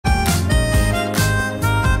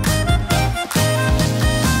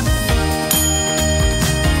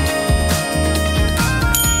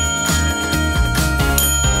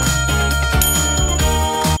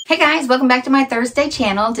guys, welcome back to my Thursday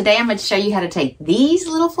channel. Today I'm going to show you how to take these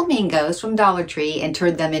little flamingos from Dollar Tree and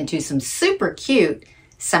turn them into some super cute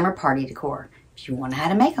summer party decor. If you want to know how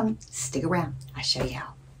to make them, stick around. I'll show you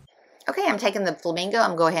how. Okay, I'm taking the flamingo.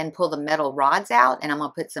 I'm going to go ahead and pull the metal rods out, and I'm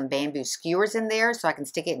going to put some bamboo skewers in there so I can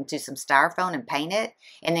stick it into some styrofoam and paint it.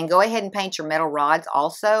 And then go ahead and paint your metal rods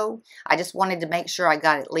also. I just wanted to make sure I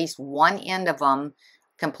got at least one end of them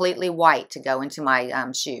completely white to go into my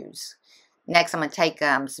shoes. Next, I'm going to take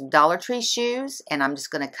some Dollar Tree shoes, and I'm just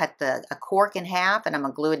going to cut a cork in half, and I'm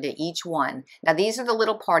going to glue it to each one. Now, these are the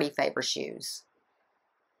little party favor shoes.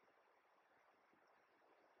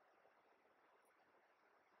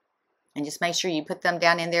 And just make sure you put them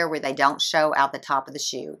down in there where they don't show out the top of the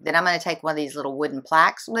shoe. Then I'm going to take one of these little wooden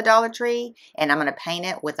plaques from the Dollar Tree, and I'm going to paint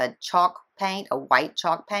it with a chalk paint, a white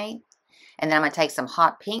chalk paint. And then I'm going to take some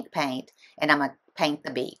hot pink paint, and I'm going to paint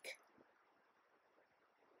the beak.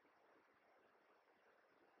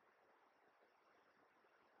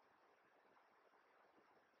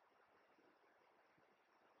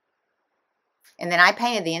 And then I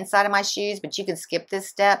painted the inside of my shoes, but you can skip this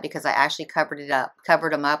step because I actually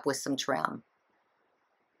covered them up with some trim.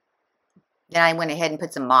 Then I went ahead and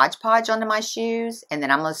put some Mod Podge onto my shoes, and then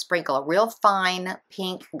I'm going to sprinkle a real fine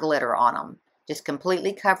pink glitter on them. Just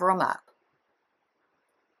completely cover them up.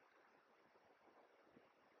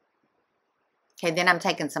 Okay, then I'm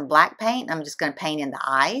taking some black paint. I'm just going to paint in the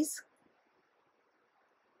eyes.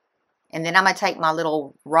 And then I'm going to take my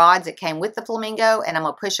little rods that came with the flamingo, and I'm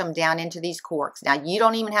going to push them down into these corks. Now, you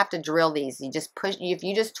don't even have to drill these. You just push. If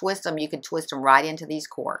you just twist them, you can twist them right into these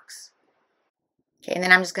corks. Okay, and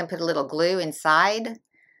then I'm just going to put a little glue inside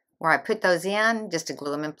where I put those in just to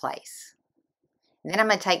glue them in place. And then I'm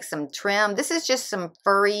going to take some trim. This is just some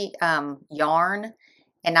furry yarn,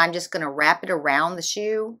 and I'm just going to wrap it around the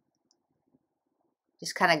shoe.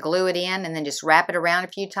 Just kind of glue it in and then just wrap it around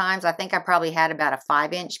a few times. I think I probably had about a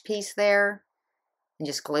 5-inch piece there. And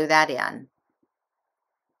just glue that in.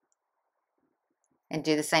 And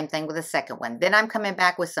do the same thing with the second one. Then I'm coming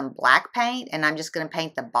back with some black paint, and I'm just going to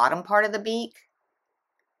paint the bottom part of the beak.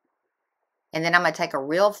 And then I'm going to take a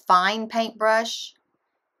real fine paintbrush,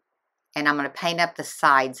 and I'm going to paint up the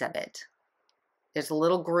sides of it. There's a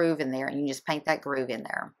little groove in there, and you just paint that groove in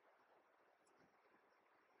there.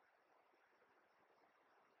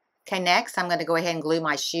 Okay, next I'm going to go ahead and glue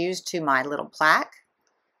my shoes to my little plaque.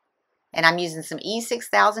 And I'm using some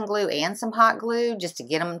E6000 glue and some hot glue just to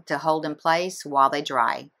get them to hold in place while they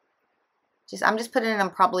dry. I'm just putting them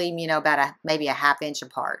probably, about maybe a 1/2 inch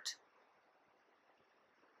apart.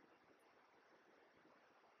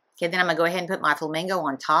 Okay, then I'm going to go ahead and put my flamingo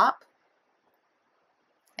on top.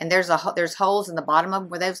 And there's holes in the bottom of them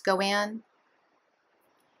where those go in.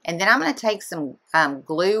 And then I'm going to take some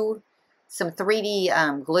glue, some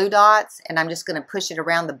 3D glue dots, and I'm just going to push it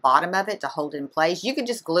around the bottom of it to hold it in place. You could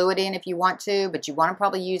just glue it in if you want to, but you want to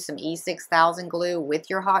probably use some E6000 glue with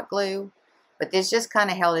your hot glue. But this just kind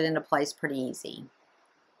of held it into place pretty easy.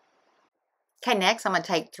 Okay, next I'm going to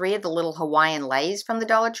take 3 of the little Hawaiian leis from the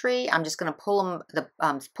Dollar Tree. I'm just going to pull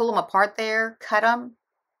them apart there, cut them.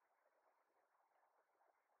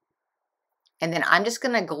 And then I'm just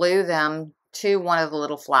going to glue them to one of the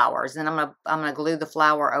little flowers, and I'm gonna glue the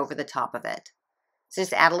flower over the top of it. So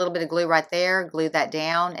just add a little bit of glue right there, glue that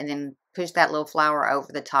down, and then push that little flower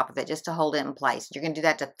over the top of it just to hold it in place. You're gonna do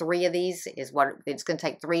that to 3 of these. It's gonna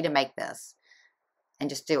take 3 to make this, and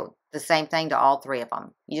just do the same thing to all 3 of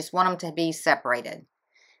them. You just want them to be separated.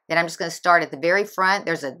 Then I'm just gonna start at the very front.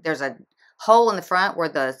 There's a hole in the front where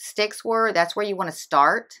the sticks were. That's where you want to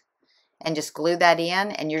start, and just glue that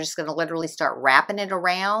in. And you're just gonna literally start wrapping it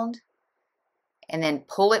around. And then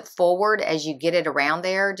pull it forward as you get it around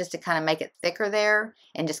there just to kind of make it thicker there.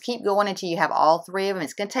 And just keep going until you have all 3 of them.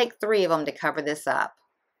 It's going to take 3 of them to cover this up.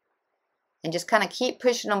 And just kind of keep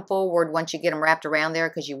pushing them forward once you get them wrapped around there,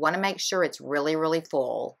 because you want to make sure it's really, really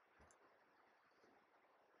full.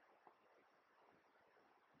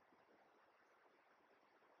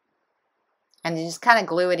 And then just kind of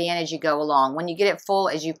glue it in as you go along. When you get it full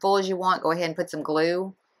as you want, go ahead and put some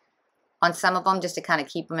glue on some of them just to kind of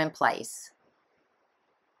keep them in place.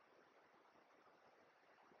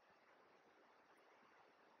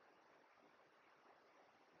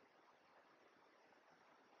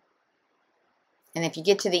 And if you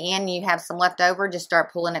get to the end and you have some left over, just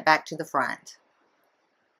start pulling it back to the front.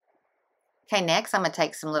 Okay, next I'm going to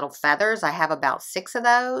take some little feathers. I have about 6 of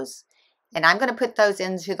those. And I'm going to put those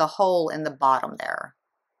into the hole in the bottom there.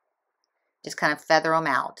 Just kind of feather them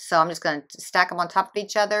out. So I'm just going to stack them on top of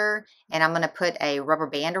each other. And I'm going to put a rubber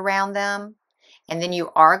band around them. And then you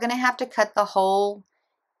are going to have to cut the hole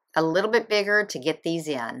a little bit bigger to get these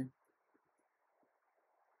in.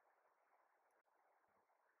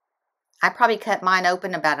 I probably cut mine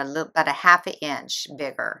open about a half an inch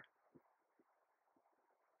bigger.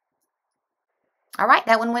 All right,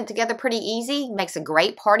 that one went together pretty easy. Makes a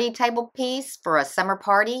great party table piece for a summer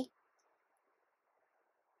party.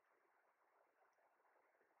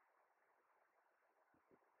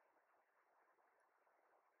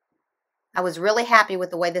 I was really happy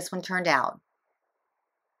with the way this one turned out.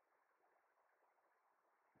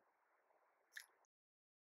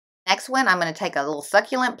 Next one, I'm going to take a little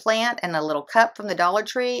succulent plant and a little cup from the Dollar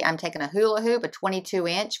Tree. I'm taking a hula hoop, a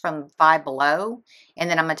 22-inch from Five Below. And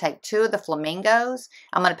then I'm going to take 2 of the flamingos.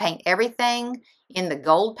 I'm going to paint everything in the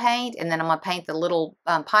gold paint. And then I'm going to paint the little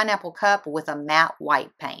pineapple cup with a matte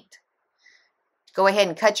white paint. Go ahead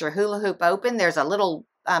and cut your hula hoop open. There's a little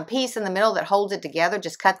piece in the middle that holds it together.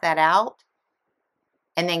 Just cut that out.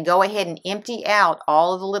 And then go ahead and empty out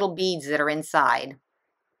all of the little beads that are inside.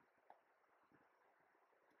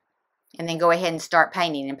 And then go ahead and start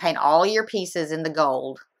painting and paint all your pieces in the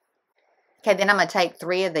gold. Okay, then I'm going to take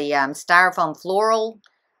 3 of the styrofoam floral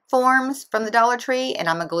forms from the Dollar Tree, and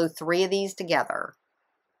I'm going to glue 3 of these together.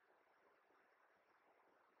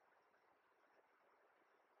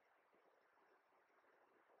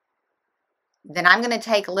 Then I'm going to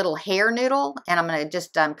take a little hair noodle, and I'm going to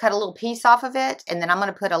just cut a little piece off of it, and then I'm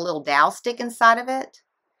going to put a little dowel stick inside of it.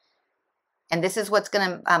 And this is what's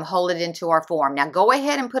going to hold it into our form. Now go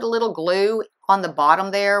ahead and put a little glue on the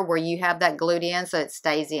bottom there where you have that glued in so it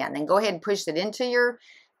stays in. Then go ahead and push it into your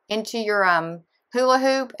hula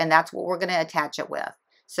hoop, and that's what we're going to attach it with.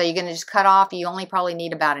 So you're going to just cut off. You only probably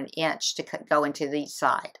need about 1 inch to go into each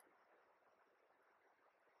side.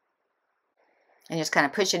 And just kind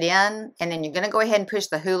of push it in, and then you're going to go ahead and push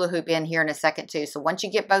the hula hoop in here in a second too. So once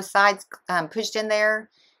you get both sides pushed in there,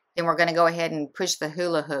 then we're going to go ahead and push the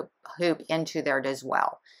hula hoop into there as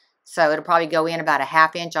well. So it'll probably go in about a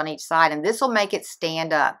 1/2 inch on each side, and this will make it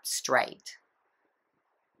stand up straight.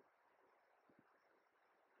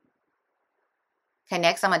 Okay,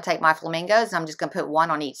 next I'm going to take my flamingos, and I'm just going to put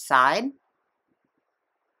 1 on each side.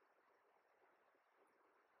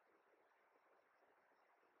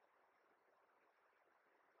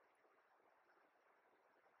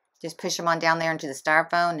 Just push them on down there into the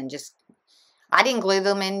styrofoam, and just, I didn't glue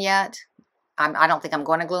them in yet. I don't think I'm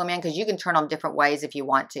going to glue them in because you can turn them different ways if you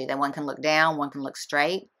want to. Then one can look down, one can look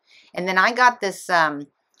straight. And then I got this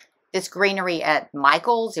this greenery at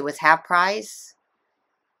Michael's. It was half price.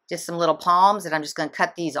 Just some little palms, and I'm just going to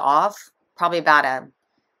cut these off. Probably about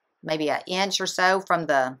maybe 1 inch or so from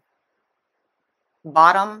the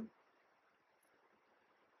bottom.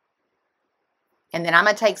 And then I'm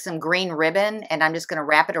going to take some green ribbon, and I'm just going to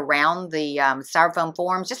wrap it around the styrofoam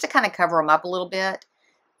forms just to kind of cover them up a little bit.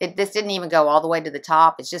 This didn't even go all the way to the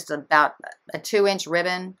top. It's just about a 2-inch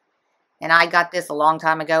ribbon. And I got this a long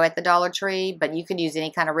time ago at the Dollar Tree, but you can use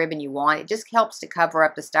any kind of ribbon you want. It just helps to cover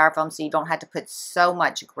up the styrofoam so you don't have to put so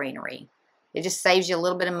much greenery. It just saves you a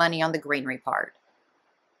little bit of money on the greenery part.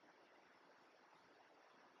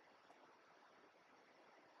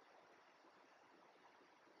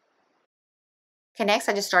 Okay, next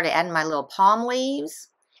I just started adding my little palm leaves.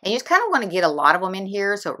 And you just kind of want to get a lot of them in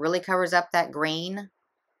here so it really covers up that green.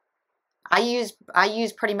 I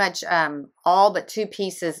use pretty much all but 2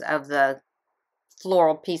 pieces of the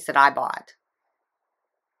floral piece that I bought.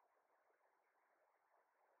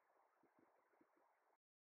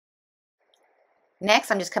 Next,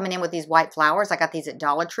 I'm just coming in with these white flowers. I got these at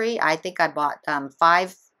Dollar Tree. I think I bought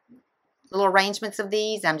 5 little arrangements of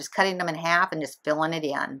these. I'm just cutting them in half and just filling it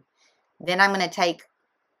in. Then I'm going to take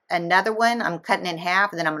another one. I'm cutting it in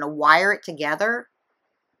half, and then I'm going to wire it together.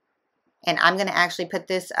 And I'm going to actually put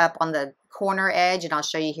this up on the corner edge, and I'll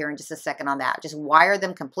show you here in just a second on that. Just wire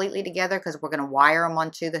them completely together because we're going to wire them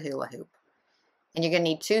onto the hula hoop. And you're going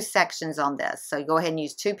to need 2 sections on this. So go ahead and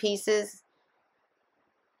use 2 pieces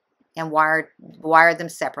and wire them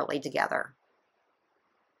separately together.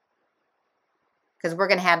 Because we're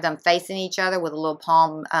going to have them facing each other with a little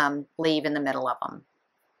palm leaf in the middle of them.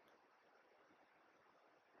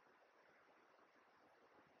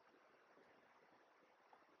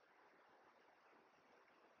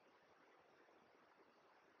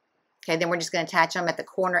 Okay, then we're just going to attach them at the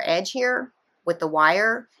corner edge here with the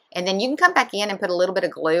wire. And then you can come back in and put a little bit of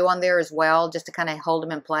glue on there as well, just to kind of hold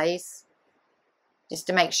them in place. Just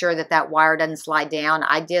to make sure that that wire doesn't slide down.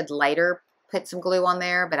 I did later put some glue on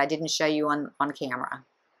there, but I didn't show you on camera.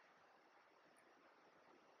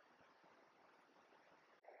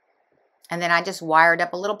 And then I just wired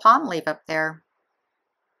up a little palm leaf up there.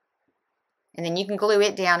 And then you can glue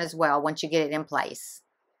it down as well once you get it in place.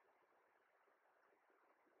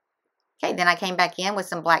 Okay, then I came back in with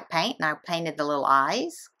some black paint and I painted the little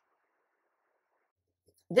eyes.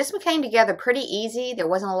 This one came together pretty easy. There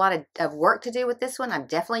wasn't a lot of work to do with this one. I'm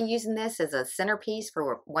definitely using this as a centerpiece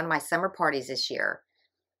for one of my summer parties this year.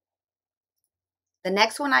 The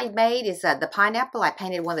next one I made is the pineapple. I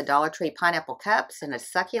painted one of the Dollar Tree pineapple cups and a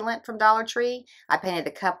succulent from Dollar Tree. I painted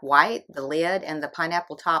the cup white, the lid, and the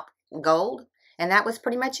pineapple top gold. And that was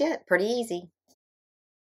pretty much it. Pretty easy.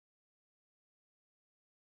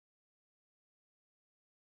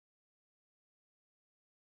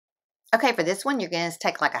 Okay, for this one, you're going to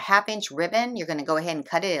take like a 1/2 inch ribbon. You're going to go ahead and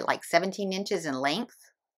cut it at like 17 inches in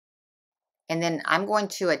length. And then I'm going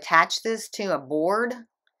to attach this to a board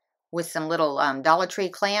with some little Dollar Tree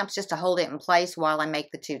clamps just to hold it in place while I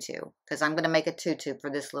make the tutu. Because I'm going to make a tutu for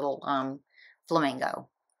this little flamingo.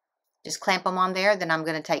 Just clamp them on there. Then I'm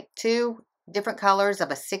going to take 2 different colors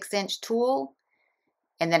of a 6-inch tulle.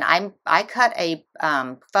 And then I cut a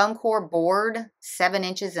foam core board 7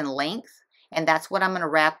 inches in length. And that's what I'm going to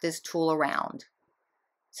wrap this tulle around.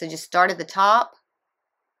 So just start at the top.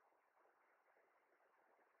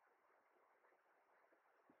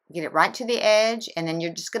 Get it right to the edge, and then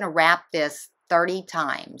you're just going to wrap this 30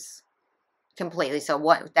 times completely.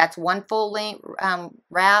 So that's 1 full length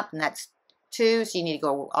wrap, and that's 2. So you need to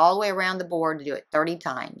go all the way around the board to do it 30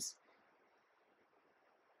 times.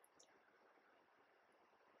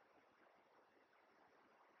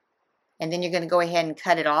 And then you're going to go ahead and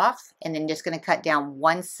cut it off, and then just going to cut down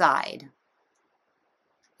one side.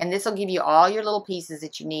 And this will give you all your little pieces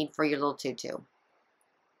that you need for your little tutu.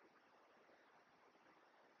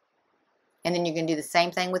 And then you're going to do the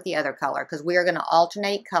same thing with the other color because we are going to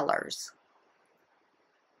alternate colors.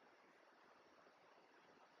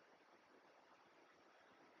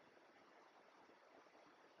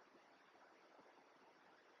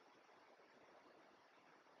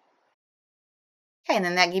 Okay, and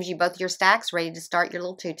then that gives you both your stacks ready to start your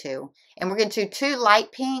little tutu. And we're going to do 2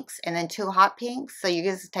 light pinks and then 2 hot pinks. So you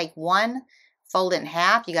just take one, fold it in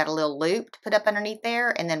half. You got a little loop to put up underneath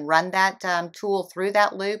there, and then run that tool through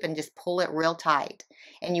that loop and just pull it real tight.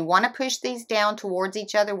 And you want to push these down towards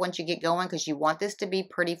each other once you get going because you want this to be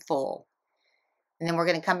pretty full. And then we're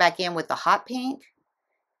going to come back in with the hot pink,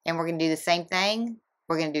 and we're going to do the same thing.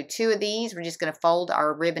 We're going to do 2 of these. We're just going to fold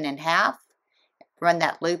our ribbon in half, run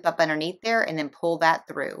that loop up underneath there, and then pull that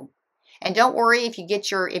through. And don't worry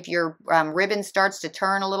if your ribbon starts to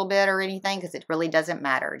turn a little bit or anything, because it really doesn't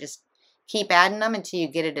matter. Just keep adding them until you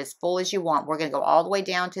get it as full as you want. We're going to go all the way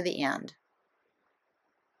down to the end.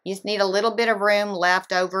 You just need a little bit of room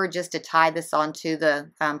left over just to tie this onto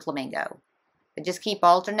the flamingo. But just keep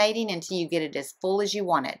alternating until you get it as full as you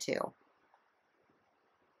want it to.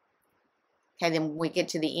 Okay, then when we get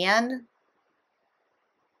to the end,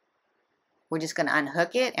 we're just going to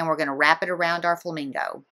unhook it and we're going to wrap it around our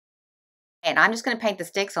flamingo. And I'm just going to paint the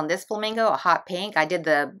sticks on this flamingo a hot pink. I did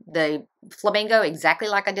the flamingo exactly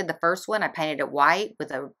like I did the first one. I painted it white with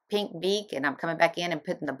a pink beak, and I'm coming back in and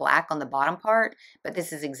putting the black on the bottom part. But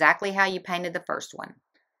this is exactly how you painted the first one.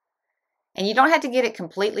 And you don't have to get it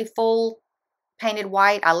completely full painted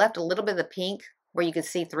white. I left a little bit of the pink where you could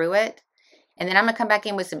see through it. And then I'm going to come back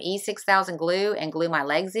in with some E6000 glue and glue my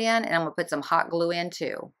legs in. And I'm going to put some hot glue in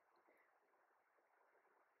too.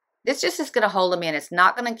 This just is going to hold them in. It's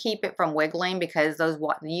not going to keep it from wiggling because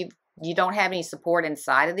you don't have any support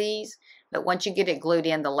inside of these. But once you get it glued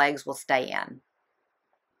in, the legs will stay in.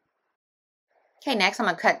 Okay, next I'm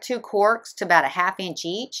going to cut 2 corks to about a 1/2 inch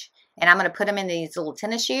each. And I'm going to put them in these little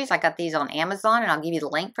tennis shoes. I got these on Amazon, and I'll give you the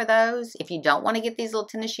link for those. If you don't want to get these little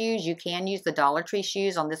tennis shoes, you can use the Dollar Tree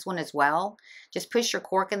shoes on this one as well. Just push your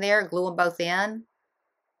cork in there, glue them both in.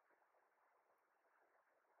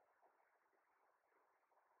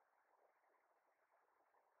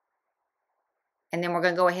 And then we're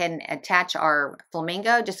going to go ahead and attach our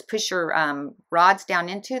flamingo. Just push your rods down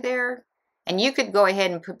into there. And you could go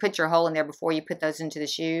ahead and put your hole in there before you put those into the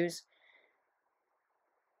shoes.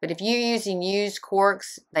 But if you're using used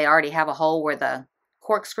corks, they already have a hole where the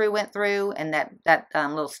corkscrew went through. And that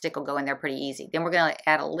little stick will go in there pretty easy. Then we're going to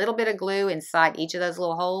add a little bit of glue inside each of those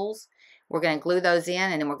little holes. We're going to glue those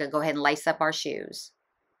in, and then we're going to go ahead and lace up our shoes.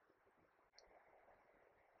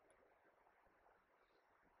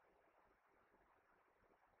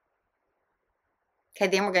 Okay,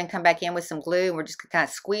 then we're going to come back in with some glue, and we're just going to kind of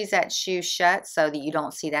squeeze that shoe shut so that you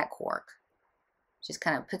don't see that cork. Just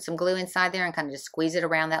kind of put some glue inside there and kind of just squeeze it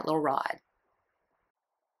around that little rod.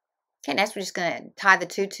 Okay, next we're just going to tie the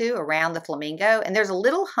tutu around the flamingo. And there's a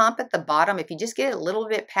little hump at the bottom. If you just get it a little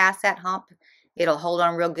bit past that hump, it'll hold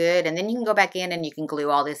on real good. And then you can go back in and you can glue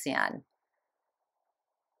all this in.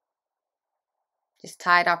 Just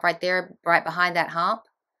tie it off right there, right behind that hump.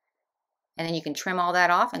 And then you can trim all that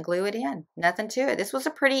off and glue it in. Nothing to it. This was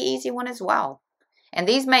a pretty easy one as well. And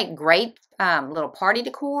these make great little party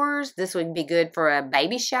decors. This would be good for a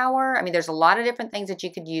baby shower. I mean, there's a lot of different things that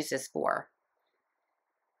you could use this for.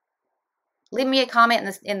 Leave me a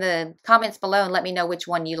comment in the comments below and let me know which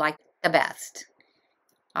one you like the best.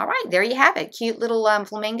 All right, there you have it. Cute little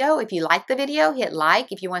flamingo. If you like the video, hit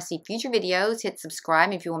like. If you want to see future videos, hit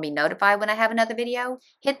subscribe. If you want to be notified when I have another video,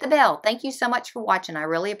 hit the bell. Thank you so much for watching. I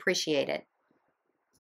really appreciate it.